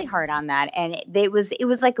worked really hard on that, and it was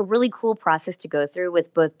a really cool process to go through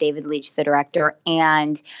with both David Leitch, the director,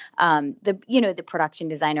 and the production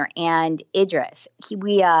designer, and Idris.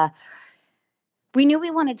 We knew we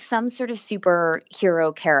wanted some sort of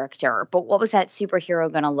superhero character, but what was that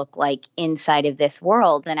superhero going to look like inside of this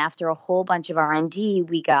world? And after a whole bunch of R&D,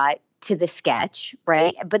 we got to the sketch,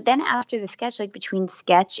 right? But then after the sketch, between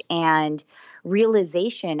sketch and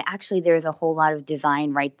realization, actually there's a whole lot of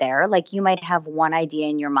design right there. You might have one idea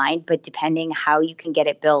in your mind, but depending how you can get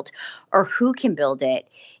it built or who can build it,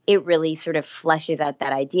 it really sort of fleshes out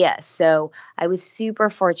that idea. So I was super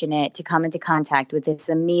fortunate to come into contact with this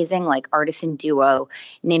amazing like artisan duo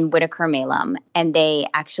named Whitaker Malum. And they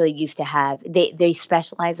actually used to have, they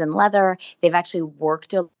specialize in leather. They've actually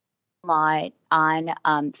worked a lot on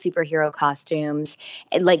superhero costumes,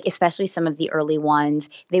 like especially some of the early ones.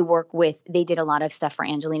 They did a lot of stuff for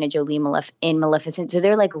Angelina Jolie in Maleficent. So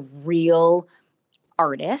they're like real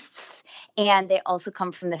artists. And they also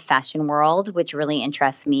come from the fashion world, which really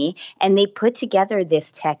interests me. And they put together this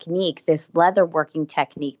technique, this leather working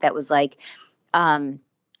technique that was like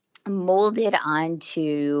molded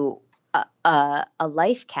onto a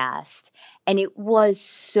life cast. And it was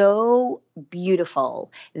so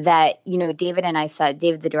beautiful that, David,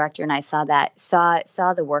 the director, and I saw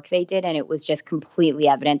the work they did. And it was just completely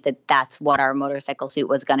evident that that's what our motorcycle suit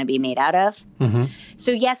was going to be made out of. Mm-hmm.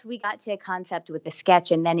 So yes, we got to a concept with the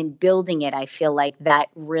sketch, and then in building it, I feel like that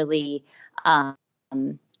really,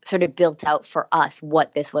 sort of built out for us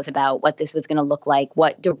what this was about, what this was going to look like,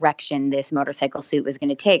 what direction this motorcycle suit was going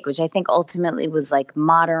to take, which I think ultimately was like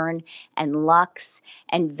modern and luxe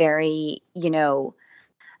and very,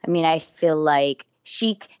 I feel like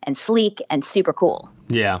chic and sleek and super cool.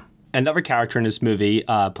 Yeah. Another character in this movie,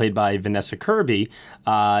 played by Vanessa Kirby,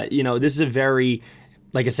 this is a very,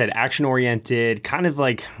 like I said, action-oriented, kind of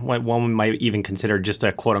like what one might even consider just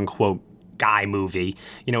a quote-unquote guy movie,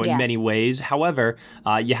 in many ways. However,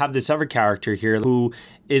 you have this other character here who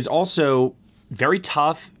is also very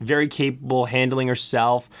tough, very capable, handling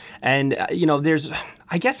herself. And, there's,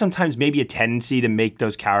 I guess sometimes maybe a tendency to make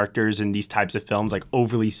those characters in these types of films like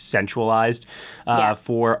overly sensualized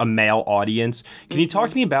for a male audience. Can you talk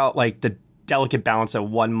to me about like the delicate balance that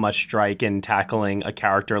one must strike in tackling a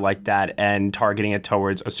character like that and targeting it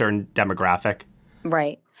towards a certain demographic?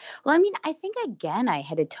 Right. Well, I think, again, I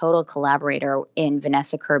had a total collaborator in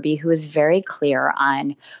Vanessa Kirby who was very clear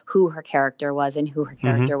on who her character was and who her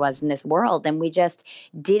character was in this world. And we just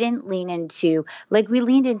didn't lean into, we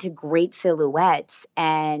leaned into great silhouettes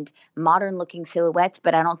and modern looking silhouettes,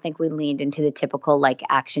 but I don't think we leaned into the typical like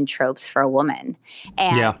action tropes for a woman.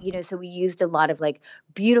 And, so we used a lot of like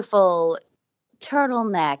beautiful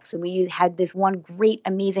turtlenecks, and we had this one great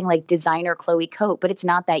amazing like designer Chloe coat, but it's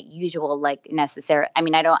not that usual like necessary. I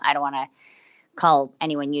don't want to call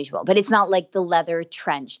anyone usual, but it's not like the leather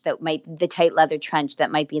trench the tight leather trench that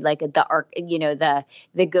might be like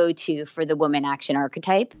the go-to for the woman action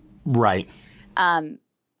archetype. Right. And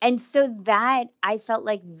so that I felt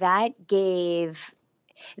like gave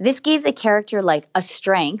the character like a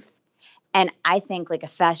strength, and I think like a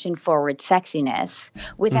fashion forward sexiness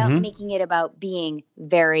without making it about being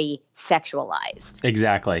very sexualized.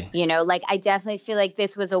 Exactly. I definitely feel like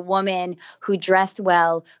this was a woman who dressed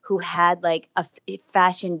well, who had like a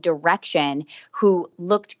fashion direction, who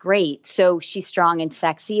looked great. So she's strong and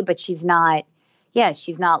sexy, but she's not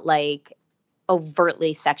like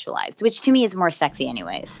overtly sexualized, which to me is more sexy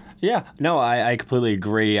anyways. Yeah, no, I completely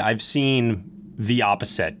agree. I've seen the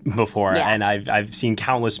opposite before, and I've seen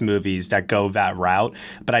countless movies that go that route,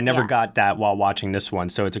 but I never got that while watching this one.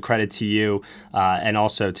 So it's a credit to you and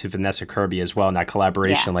also to Vanessa Kirby as well in that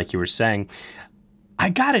collaboration, like you were saying. I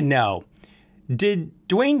gotta know, did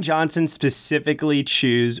Dwayne Johnson specifically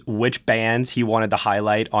choose which bands he wanted to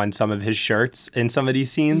highlight on some of his shirts in some of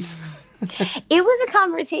these scenes? It was a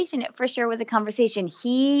conversation. It for sure was a conversation.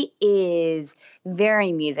 He is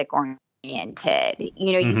very music oriented.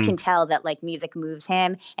 You can tell that like music moves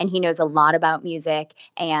him, and he knows a lot about music.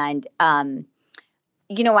 And,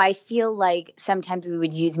 I feel like sometimes we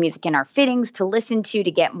would use music in our fittings to listen to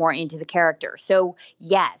get more into the character. So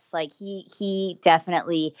yes, like he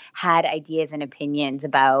definitely had ideas and opinions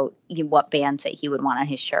about what bands that he would want on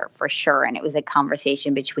his shirt for sure. And it was a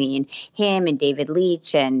conversation between him and David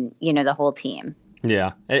Leitch and, the whole team.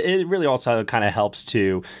 Yeah, it really also kind of helps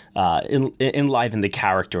to enliven the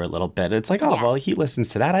character a little bit. It's like, well, he listens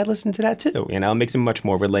to that. I listen to that too. It makes him much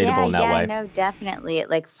more relatable in that way. Yeah, no, definitely.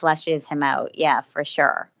 It like fleshes him out. Yeah, for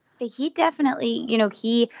sure. He definitely,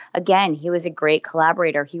 he was a great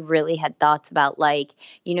collaborator. He really had thoughts about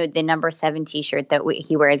the number 7 t-shirt that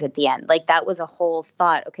he wears at the end. Like that was a whole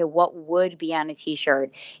thought. Okay, what would be on a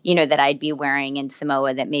t-shirt, that I'd be wearing in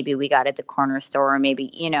Samoa that maybe we got at the corner store or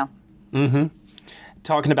maybe, Mm-hmm.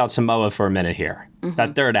 Talking about Samoa for a minute here,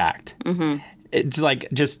 that third act. It's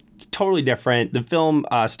like just totally different. The film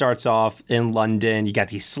starts off in London. You got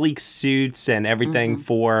these sleek suits and everything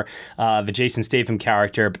for the Jason Statham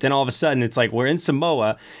character. But then all of a sudden it's like we're in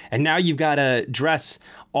Samoa, and now you've got to dress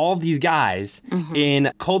all these guys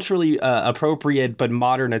in culturally appropriate but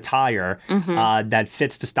modern attire that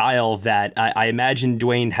fits the style that I imagine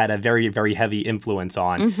Dwayne had a very, very heavy influence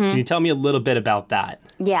on. Can you tell me a little bit about that?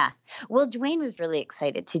 Yeah. Well, Dwayne was really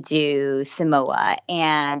excited to do Samoa.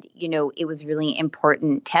 And, you know, it was really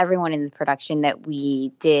important to everyone in the production that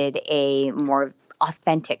we did a more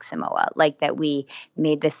authentic Samoa, like that we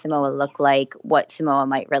made the Samoa look like what Samoa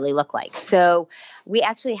might really look like. So we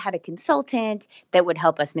actually had a consultant that would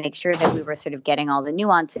help us make sure that we were sort of getting all the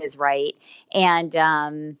nuances right.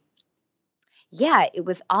 And, yeah, it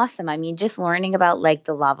was awesome. I mean, just learning about like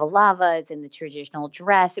the lava lavas and the traditional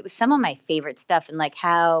dress, it was some of my favorite stuff. And like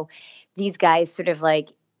how these guys sort of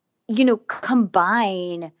like, you know,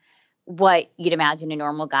 combine what you'd imagine a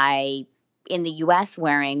normal guy in the US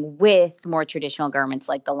wearing with more traditional garments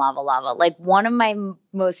like the lava lava. Like one of my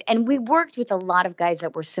most, and we worked with a lot of guys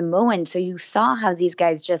that were Samoan. So you saw how these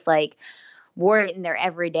guys just like wore it in their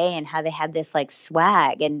everyday and how they had this like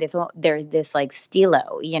swag and this like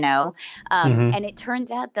stilo, you know? And it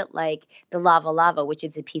turns out that like the lava lava, which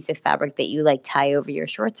is a piece of fabric that you like tie over your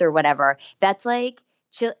shorts or whatever, that's like,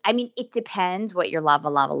 I mean, it depends what your lava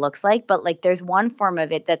lava looks like, but like there's one form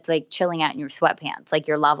of it that's like chilling out in your sweatpants. Like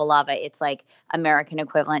your lava lava, it's like American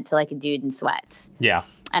equivalent to like a dude in sweats. Yeah.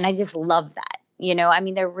 And I just love that. You know, I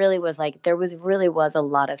mean, there really was a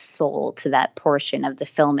lot of soul to that portion of the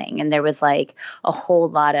filming. And there was like a whole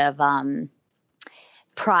lot of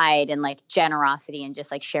pride and like generosity and just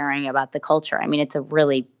like sharing about the culture. I mean, it's a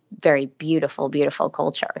really very beautiful, beautiful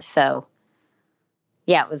culture. So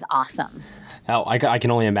yeah, it was awesome. Oh, I can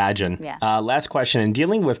only imagine. Yeah. Last question. In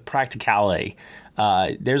dealing with practicality,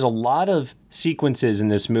 there's a lot of sequences in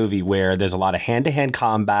this movie where there's a lot of hand-to-hand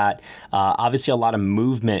combat. Obviously, a lot of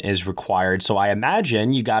movement is required. So I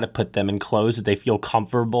imagine you got to put them in clothes that they feel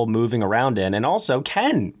comfortable moving around in and also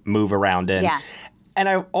can move around in. Yeah. And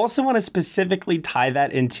I also want to specifically tie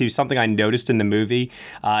that into something I noticed in the movie,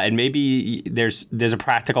 and maybe there's a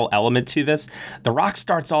practical element to this. The Rock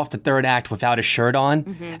starts off the third act without a shirt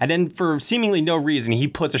on, and then for seemingly no reason, he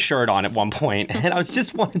puts a shirt on at one point. And I was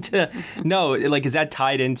just wanting to know, like, is that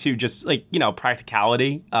tied into just, like, you know,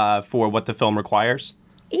 practicality for what the film requires?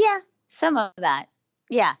 Yeah, some of that.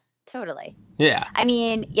 Yeah, totally. Yeah. I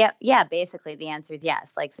mean, yeah, basically the answer is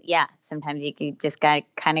yes. Like, yeah, sometimes you just kind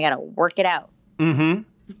of got to work it out.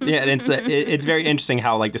 Mm-hmm. Yeah, and it's very interesting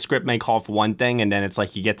how like the script may call for one thing, and then it's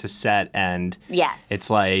like you get to set, and yes, it's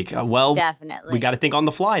like, well, definitely, we got to think on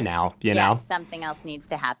the fly now. You know, something else needs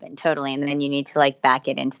to happen totally, and then you need to like back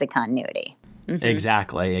it into the continuity. Mm-hmm.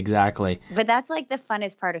 Exactly. But that's like the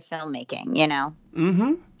funnest part of filmmaking, you know.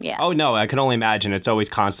 Mm-hmm. Yeah. Oh no, I can only imagine. It's always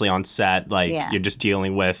constantly on set. Like you're just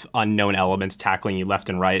dealing with unknown elements tackling you left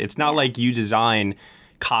and right. It's not like you design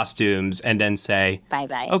costumes and then say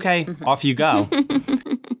bye okay, off you go.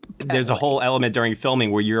 Totally. There's a whole element during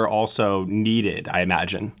filming where you're also needed, I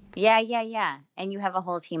imagine. Yeah, and you have a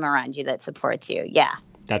whole team around you that supports you. Yeah.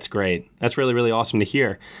 That's great. That's really, really awesome to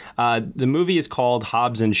hear. The movie is called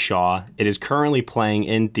Hobbs and Shaw. It is currently playing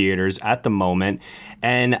in theaters at the moment.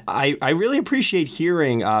 And I really appreciate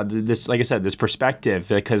hearing this, like I said, this perspective,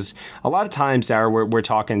 because a lot of times, Sarah, we're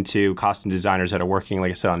talking to costume designers that are working,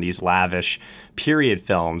 like I said, on these lavish period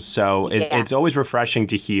films. So it's always refreshing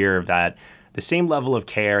to hear that the same level of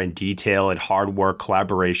care and detail and hard work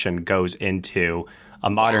collaboration goes into a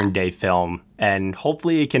modern day film. And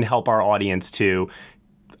hopefully it can help our audience to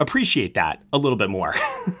appreciate that a little bit more.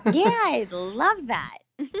 Yeah, I love that.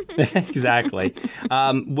 Exactly.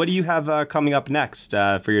 What do you have coming up next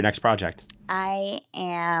for your next project? I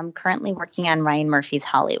am currently working on Ryan Murphy's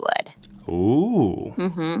Hollywood. Ooh.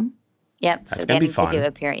 Mm-hmm. Yep. That's so going to getting be fun. To do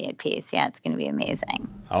a period piece. Yeah, it's going to be amazing.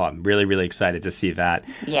 Oh, I'm really, really excited to see that.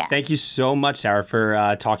 Yeah. Thank you so much, Sarah,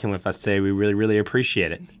 for talking with us today. We really, really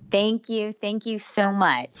appreciate it. Thank you. Thank you so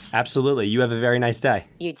much. Absolutely. You have a very nice day.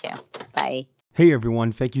 You too. Bye. Hey,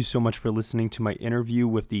 everyone. Thank you so much for listening to my interview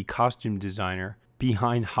with the costume designer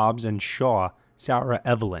behind Hobbs and Shaw, Sarah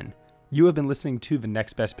Evelyn. You have been listening to the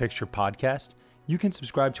Next Best Picture podcast. You can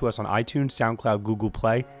subscribe to us on iTunes, SoundCloud, Google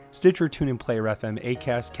Play, Stitcher, TuneIn, Player FM,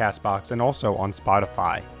 Acast, CastBox, and also on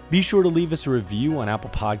Spotify. Be sure to leave us a review on Apple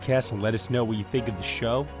Podcasts and let us know what you think of the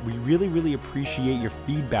show. We really, really appreciate your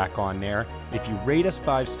feedback on there. If you rate us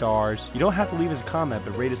 5 stars, you don't have to leave us a comment,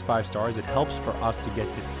 but rate us 5 stars. It helps for us to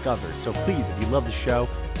get discovered. So please, if you love the show,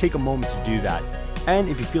 take a moment to do that. And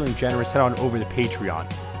if you're feeling generous, head on over to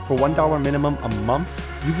Patreon. For $1 minimum a month,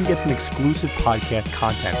 you can get some exclusive podcast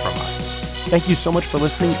content from us. Thank you so much for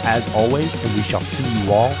listening, as always, and we shall see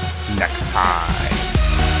you all next time.